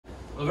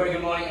Well, a very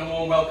good morning and a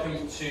warm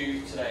welcome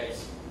to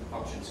today's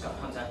auction. Scott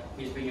Hunter,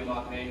 he's been your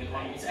market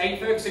man. It's 8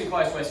 Ferguson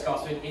close West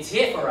Gosford. It's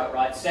here for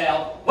outright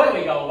sale. Where do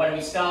we go? Where do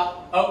we start?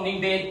 Opening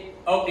bid,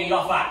 opening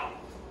offer.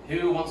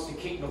 Who wants to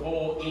kick the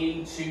ball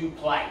into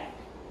play?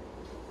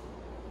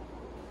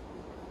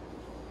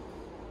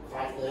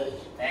 5:30.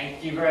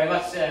 Thank you very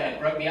much, sir.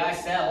 Broke the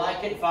ice there, I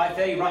like it.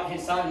 5:30, right hand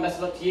side, and best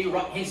of luck to you.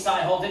 Right hand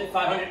side, hold it.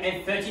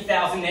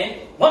 530,000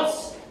 then.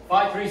 Once,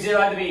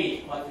 530 the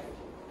bid.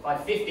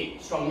 550,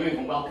 strong move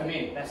and welcome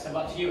in. Best of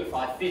luck to you at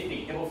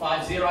 550.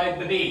 550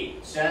 the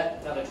bid. Sir,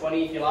 another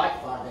 20 if you like.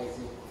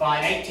 580.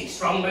 580,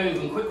 strong move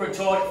and quick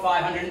retort at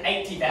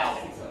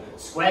 580,000.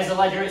 Squares the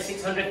ledger at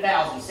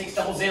 600,000.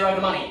 600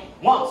 the money.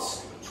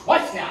 Once,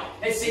 twice now,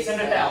 it's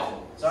 600,000.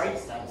 Sorry?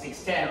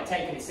 610. I'll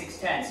take it at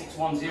 610.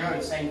 610,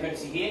 the same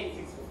courtesy here.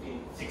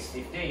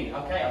 615.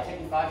 Okay, I'll take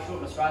you 5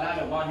 short. Let's try that. I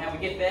don't mind how we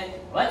get there.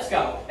 Let's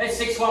go. It's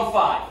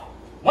 615.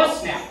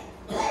 Once now.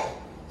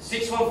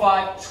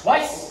 615.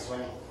 Twice.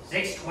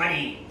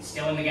 620.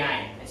 Still in the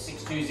game. It's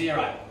 620.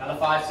 Another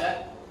 5,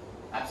 sir.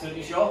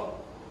 Absolutely sure.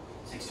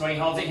 620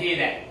 holds it here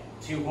then.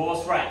 2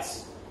 horse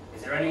race.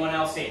 Is there anyone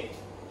else in?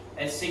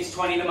 It's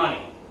 620 the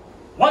money.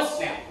 Once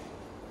now.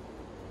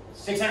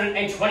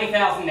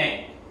 620,000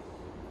 then.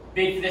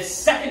 Bid for the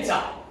second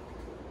time.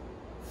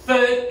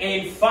 Third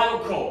and final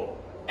call.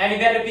 Any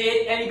better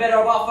bid, any better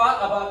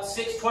offer, about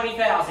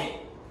 620,000.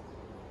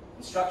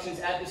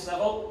 Instructions at this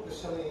level.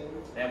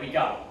 There we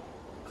go.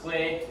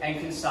 Clear and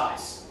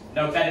concise.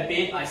 No better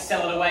bid, I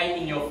sell it away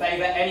in your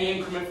favour. Any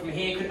increment from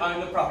here could own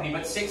the property,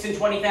 but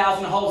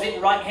 620,000 holds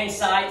it right hand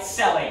side,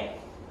 selling.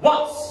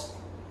 Once.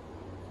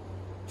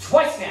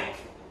 Twice now.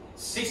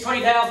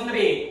 620,000 to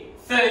bid.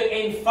 Third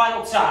and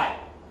final time.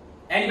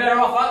 Any better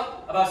offer?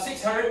 About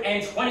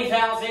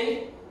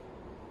 620,000.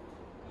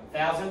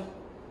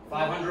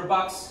 1,500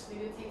 bucks. We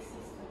will take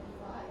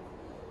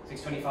 625.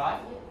 625?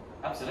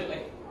 Yeah.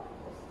 Absolutely.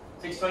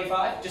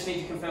 625? Just need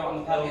to confirm on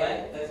the paddle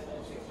there. Okay.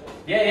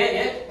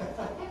 Yeah.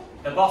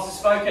 The boss has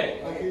spoken.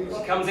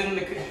 She comes in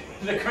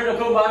the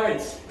critical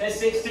moments. There's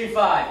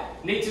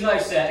 625. Need to know,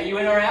 sir, are you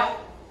in or out?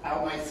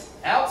 Out, mate.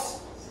 Out?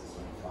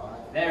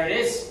 625. There it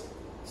is.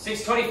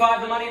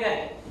 625 the money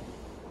there.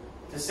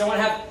 Does someone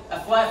have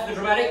a flair for the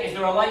dramatic? Is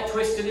there a late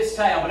twist to this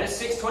tale? But it's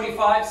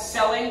 625,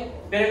 selling.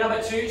 Bidder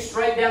number 2,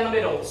 straight down the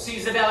middle.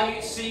 Sees the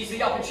value, sees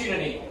the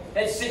opportunity.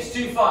 That's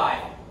 625.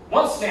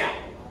 Once now.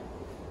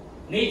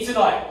 Need to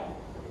know.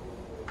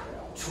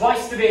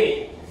 Twice the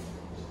bid.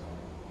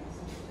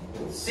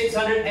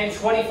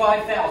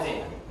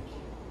 625,000.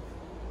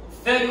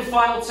 Third and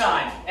final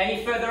time.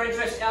 Any further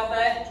interest out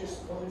there?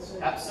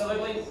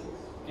 Absolutely.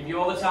 Give you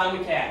all the time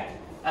we can.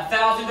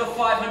 1,000 or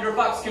 500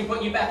 bucks can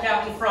put you back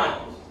out in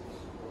front.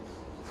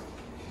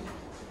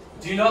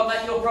 Do not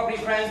let your property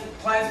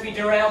plans be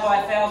derailed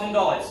by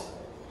 $1,000.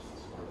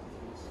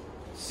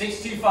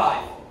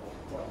 625.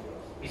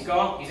 He's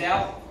gone. He's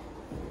out.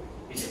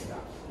 He's in.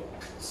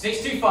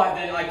 625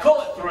 then. I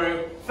call it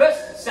through.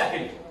 First,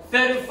 second,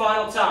 third and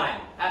final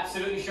time.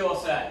 Absolutely sure,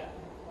 sir.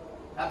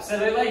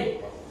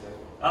 Absolutely?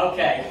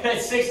 Okay.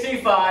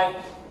 625.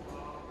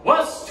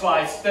 Once,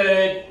 twice,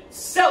 third.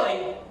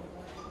 Selling.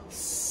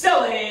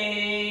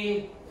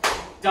 Selling.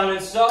 Done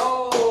and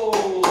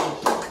sold.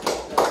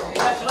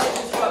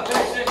 Congratulations to our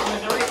purchaser,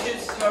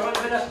 congratulations to our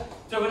runner bidder,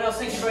 to everyone else.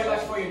 Thank you very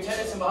much for your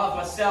attendance on behalf of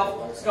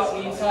myself, Scott,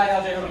 and the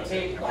entire LJ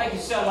team. Thank you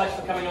so much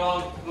for coming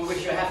on. We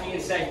wish you a happy and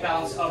safe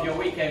balance of your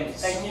weekend.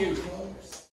 Thank you.